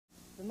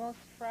most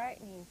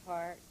frightening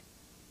part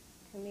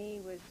to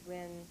me was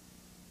when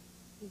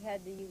he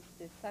had to use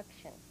the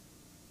suction,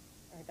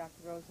 or Dr.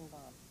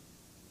 Rosenbaum.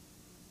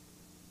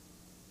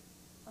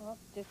 Well,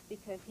 just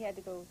because he had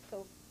to go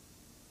so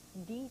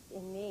deep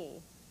in me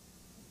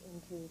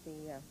into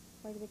the,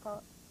 what do they call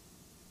it?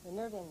 The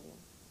nerve ending.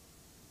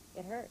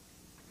 It hurt.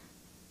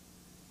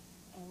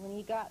 And when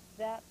he got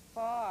that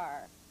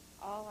far,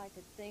 all I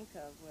could think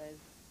of was,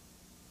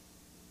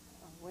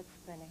 what's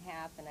going to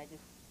happen?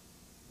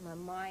 My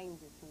mind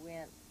just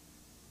went.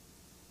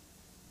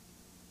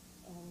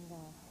 And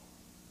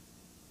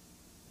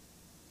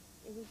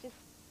it was just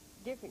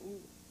different.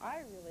 I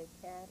really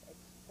can't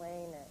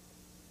explain it,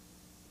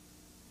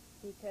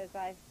 because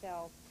I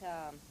felt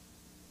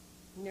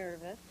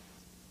nervous.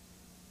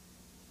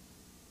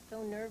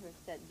 So nervous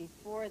that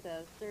before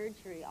the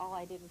surgery, all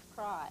I did was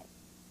cry.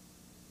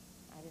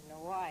 I didn't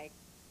know why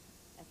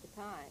at the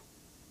time.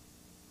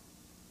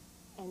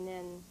 And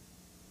then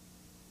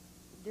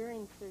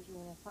during surgery,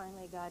 when I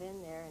finally got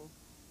in there and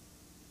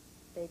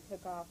they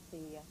took off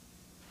the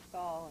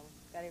skull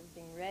and got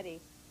everything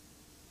ready,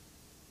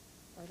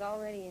 I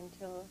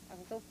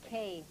was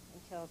okay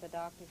until the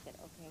doctor said,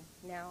 okay,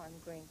 now I'm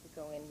going to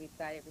go in. We've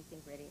got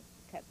everything ready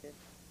to cut this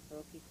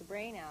little piece of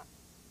brain out.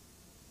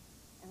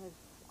 It was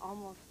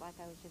almost like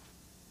I was just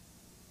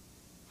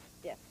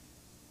stiff.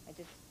 I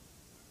just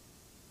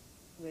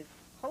was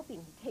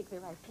hoping to take the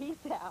right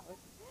piece out.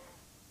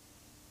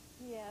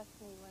 He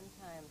asked me one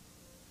time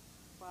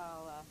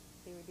while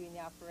they were doing the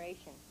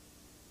operation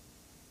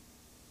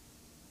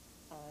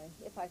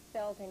if I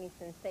felt any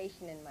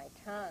sensation in my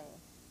tongue.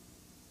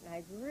 And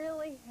I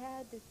really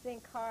had to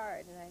think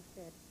hard, and I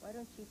said, why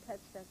don't you touch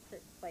that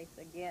certain place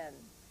again?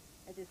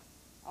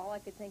 All I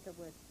could think of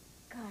was,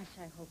 gosh,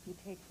 I hope he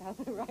takes out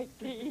the right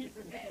piece.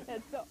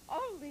 That's the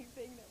only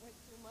thing that went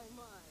through my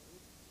mind.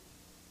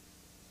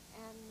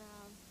 And,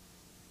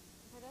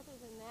 but other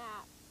than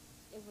that,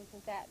 it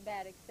wasn't that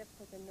bad, except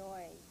for the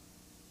noise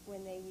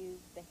when they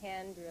used the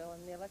hand drill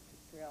and the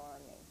electric drill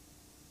on me.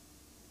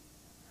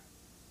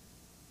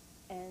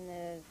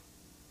 And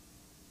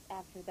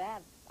after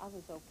that, I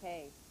was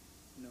okay.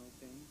 No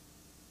pain?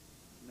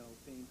 No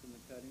pain from the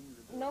cutting?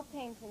 No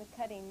pain from the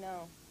cutting,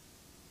 no.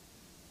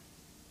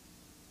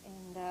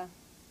 And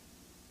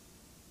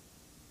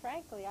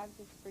frankly, I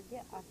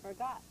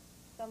forgot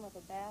some of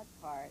the bad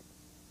parts.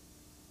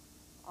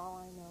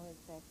 All I know is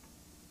that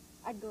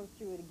I'd go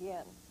through it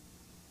again,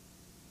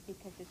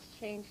 because it's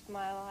changed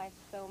my life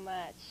so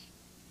much.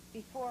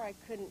 Before, I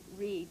couldn't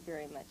read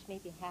very much,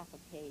 maybe half a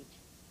page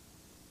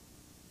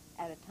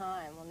at a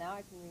time. Well, now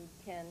I can read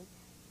 10,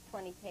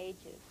 20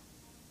 pages.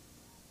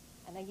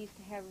 And I used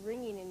to have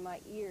ringing in my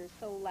ears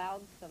so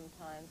loud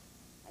sometimes,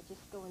 I'd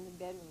just go in the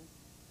bedroom,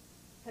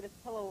 put a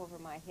pillow over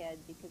my head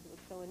because it was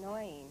so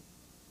annoying.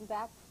 And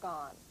that's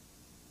gone.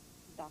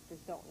 Doctors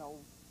don't know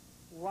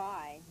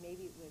why.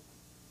 Maybe it was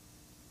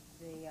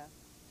the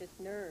just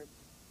nerves.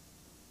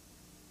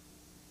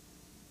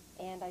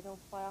 And I don't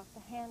fly off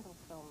the handle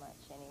so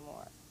much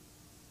anymore.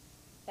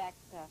 In fact,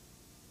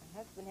 my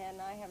husband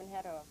and I haven't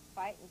had a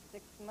fight in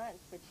 6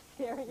 months, which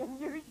is very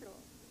unusual.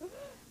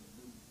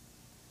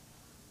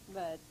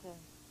 But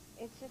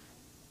it's just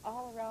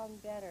all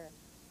around better.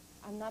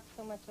 I'm not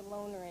so much a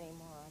loner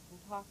anymore. I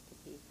can talk to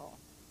people.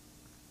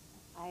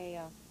 I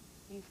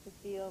used to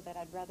feel that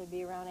I'd rather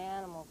be around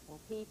animals than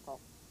people.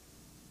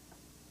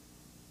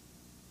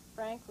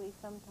 Frankly,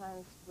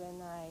 sometimes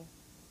when I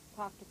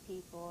talk to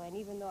people, and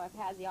even though I've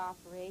had the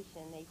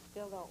operation, they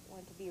still don't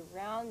want to be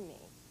around me.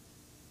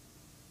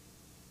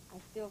 I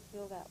still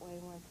feel that way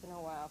once in a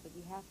while, but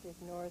you have to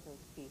ignore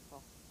those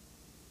people,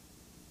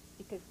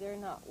 because they're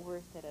not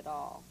worth it at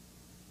all.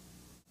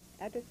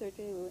 After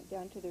surgery, we went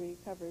down to the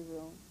recovery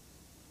room,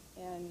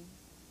 and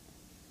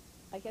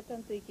I kept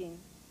on thinking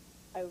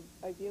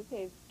I'd be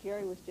okay if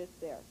Gary was just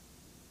there.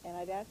 And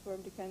I'd ask for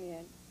him to come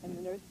in, and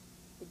the nurse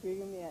would bring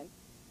him in,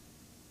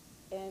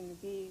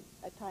 and be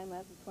a time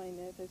lapse of 20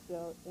 minutes or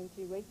so, and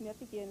she'd wake me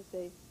up again and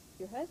say,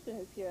 your husband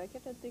is here. I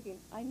kept on thinking,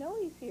 I know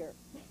he's here.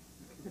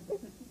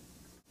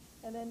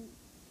 And then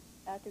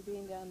after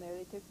being down there,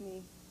 they took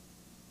me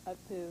up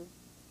to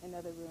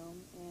another room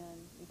and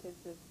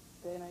intensive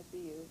bed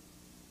ICU,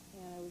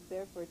 and I was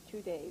there for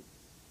 2 days.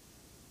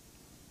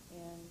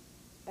 And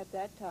at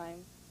that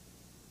time,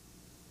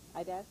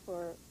 I'd asked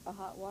for a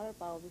hot water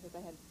bottle because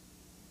I had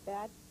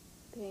bad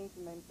pains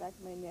in the back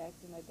of my neck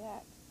and my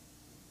back.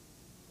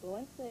 But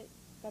once they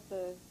got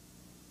the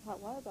hot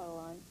water bottle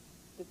on,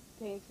 the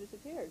pains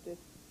disappeared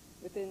just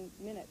within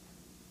minutes.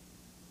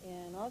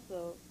 And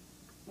also,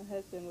 my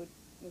husband would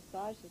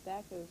massage the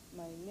back of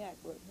my neck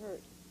where it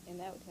hurt, and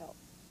that would help.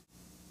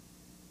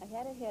 I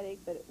had a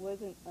headache, but it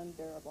wasn't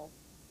unbearable.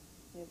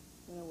 It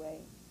went away.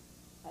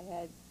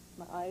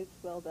 My eyes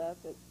swelled up,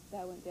 but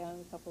that went down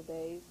in a couple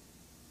days.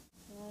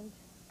 And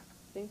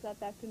things got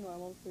back to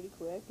normal pretty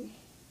quick.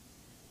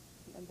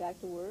 I'm back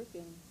to work,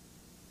 and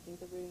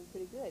things are doing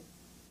pretty good.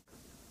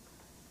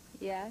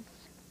 Yes,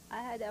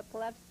 I had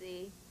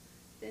epilepsy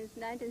since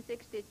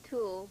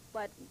 1962,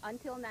 but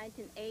until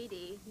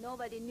 1980,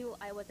 nobody knew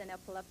I was an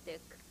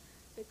epileptic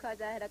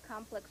because I had a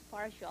complex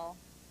partial,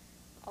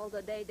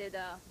 although they did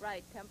a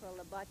right temporal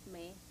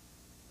lobotomy,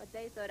 but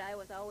they thought I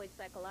was always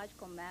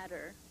psychological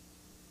matter.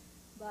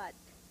 But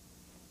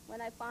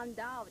when I found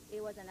out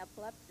it was an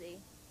epilepsy,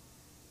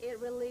 it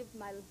relieved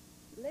my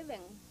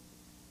living.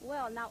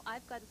 Well, now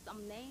I've got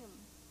some name.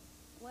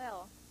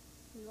 Well,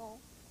 you know,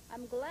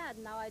 I'm glad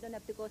now I don't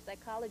have to go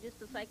psychologist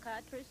to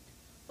psychiatrist,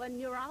 but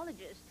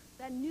neurologist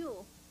that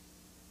knew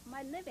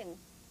my living,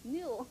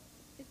 knew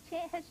it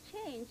has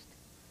changed.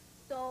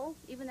 So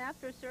even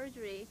after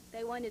surgery,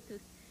 they wanted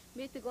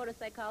me to go to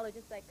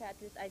psychologist,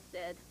 psychiatrist. I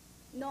said,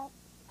 no,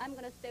 I'm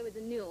going to stay with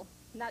the new,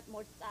 not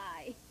more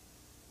psy.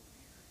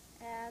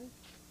 And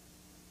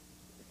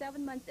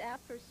 7 months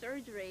after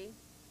surgery,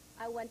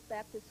 I went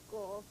back to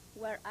school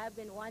where I've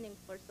been wanting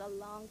for so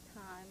long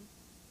time.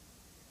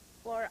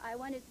 For I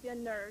wanted to be a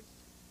nurse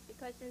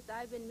because since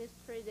I've been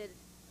mistreated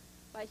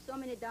by so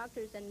many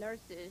doctors and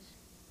nurses,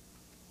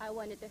 I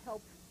wanted to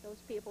help those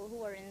people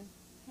who are in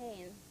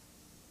pain.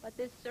 But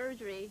this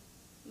surgery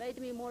made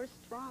me more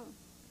strong.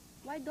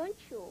 Why don't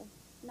you?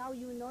 Now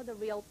you know the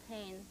real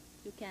pain.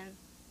 You can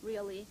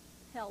really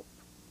help.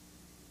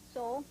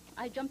 So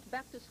I jumped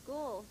back to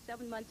school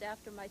 7 months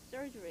after my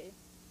surgery.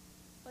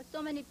 But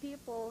so many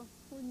people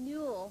who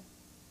knew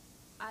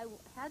I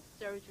had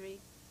surgery,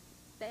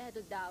 they had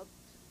a doubt.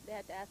 They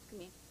had to ask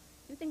me,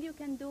 you think you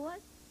can do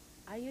it?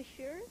 Are you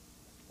sure?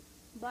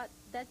 But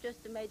that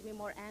just made me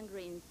more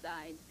angry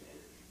inside.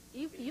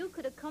 If you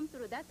could have come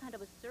through that kind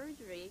of a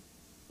surgery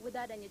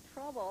without any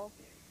trouble,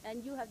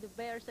 and you have to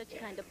bear such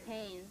kind of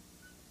pain,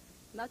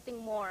 nothing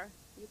more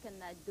you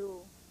cannot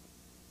do.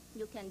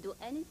 You can do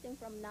anything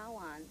from now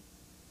on.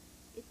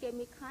 It gave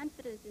me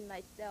confidence in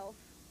myself.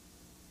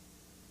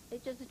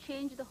 It just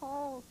changed the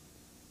whole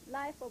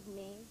life of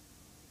me.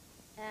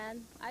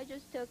 And I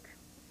just took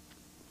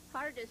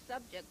hardest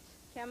subjects,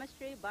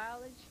 chemistry,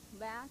 biology,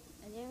 math,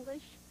 and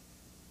English.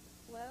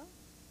 Well,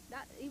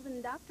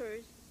 even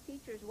doctors,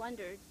 teachers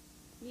wondered,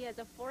 me as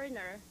a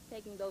foreigner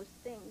taking those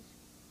things.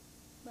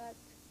 But,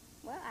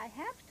 well, I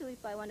have to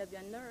if I want to be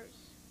a nurse.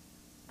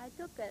 I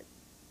took it,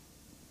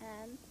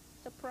 and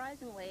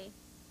surprisingly,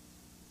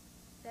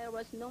 there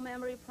was no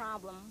memory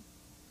problem,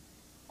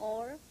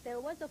 or there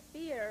was a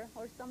fear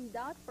or some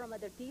doubt from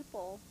other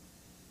people.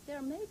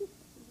 There may be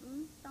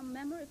some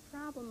memory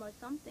problem or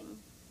something.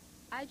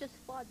 I just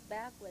fought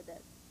back with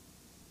it.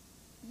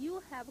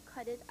 You have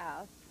cut it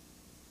out.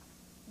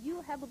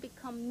 You have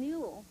become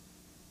new.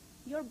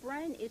 Your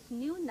brain is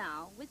new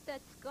now. With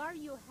that scar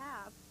you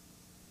have,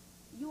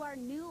 you are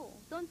new.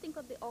 Don't think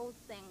of the old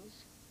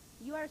things.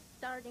 You are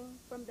starting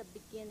from the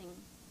beginning.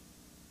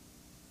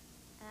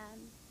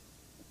 And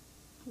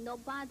no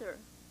bother.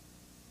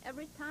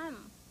 Every time,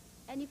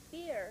 any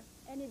fear,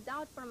 any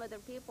doubt from other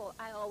people,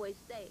 I always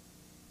say,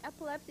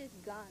 epilepsy is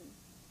gone.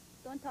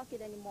 Don't talk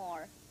it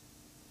anymore.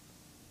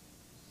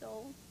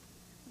 So,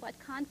 what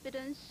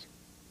confidence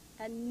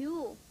and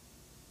new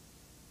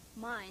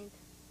mind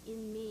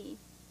in me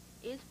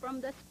is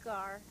from the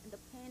scar and the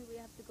pain we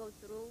have to go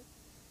through.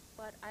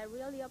 But I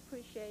really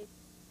appreciate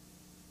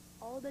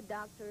all the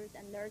doctors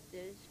and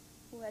nurses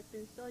who have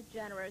been so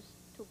generous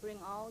to bring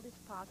all this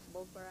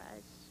possible for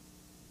us.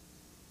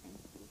 Thank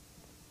you.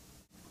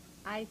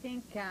 I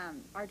think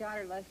our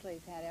daughter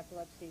Leslie's had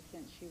epilepsy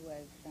since she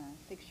was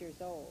 6 years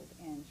old,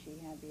 and she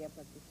had the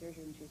epilepsy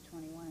surgery when she was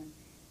 21.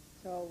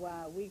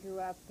 So we grew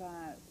up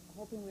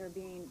hoping we were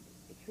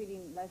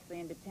treating Leslie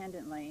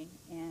independently,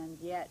 and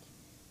yet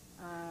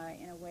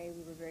in a way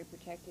we were very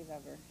protective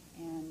of her.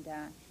 And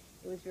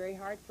it was very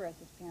hard for us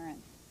as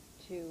parents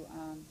to,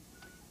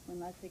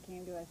 when Leslie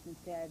came to us and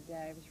said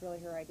it was really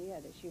her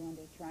idea that she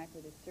wanted to try for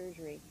this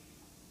surgery.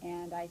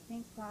 And I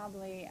think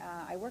probably,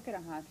 I work at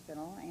a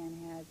hospital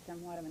and had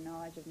somewhat of a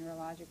knowledge of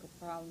neurological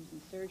problems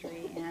and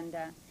surgery, and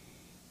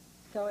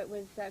so it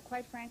was,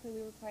 quite frankly,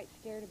 we were quite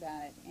scared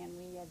about it. And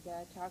we had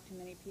talked to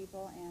many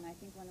people, and I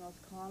think one of the most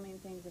calming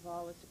things of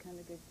all was to come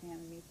to Good Sam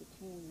and meet the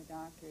team, the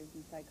doctors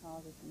and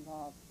psychologists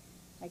involved.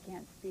 I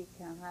can't speak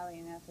highly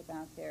enough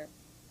about their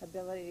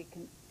ability to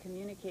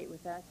communicate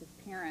with us as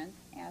parents,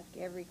 ask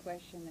every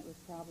question that was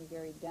probably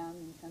very dumb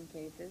in some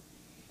cases,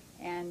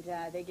 and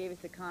they gave us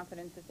the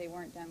confidence that they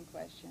weren't dumb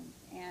questions.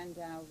 And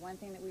one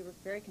thing that we were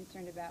very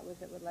concerned about was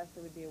that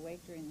Leslie would be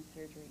awake during the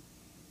surgery.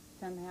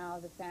 Somehow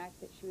the fact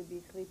that she would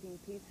be sleeping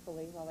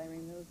peacefully while I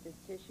removed this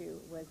tissue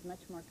was much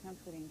more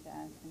comforting to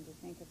us than to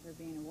think of her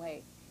being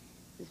awake.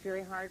 It was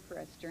very hard for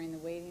us during the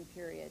waiting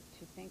period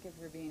to think of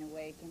her being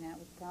awake, and that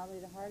was probably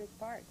the hardest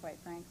part, quite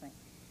frankly.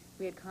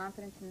 We had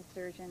confidence in the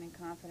surgeon and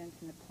confidence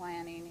in the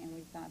planning, and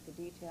we thought the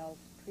details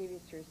previous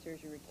to her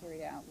surgery were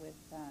carried out with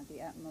the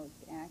utmost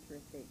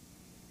accuracy.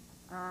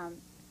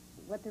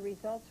 What the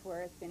results were,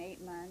 it's been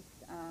 8 months.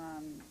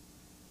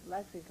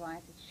 Leslie's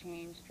life has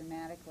changed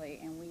dramatically,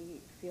 and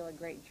we feel a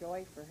great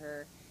joy for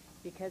her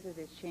because of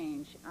this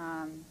change.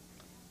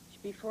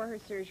 Before her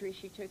surgery,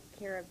 she took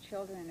care of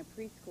children in a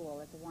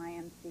preschool at the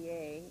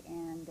YMCA,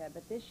 and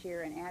but this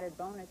year, an added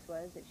bonus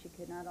was that she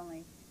could not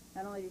only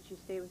did she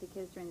stay with the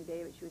kids during the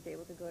day, but she was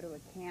able to go to a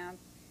camp,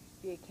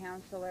 be a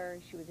counselor.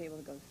 She was able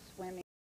to go swimming.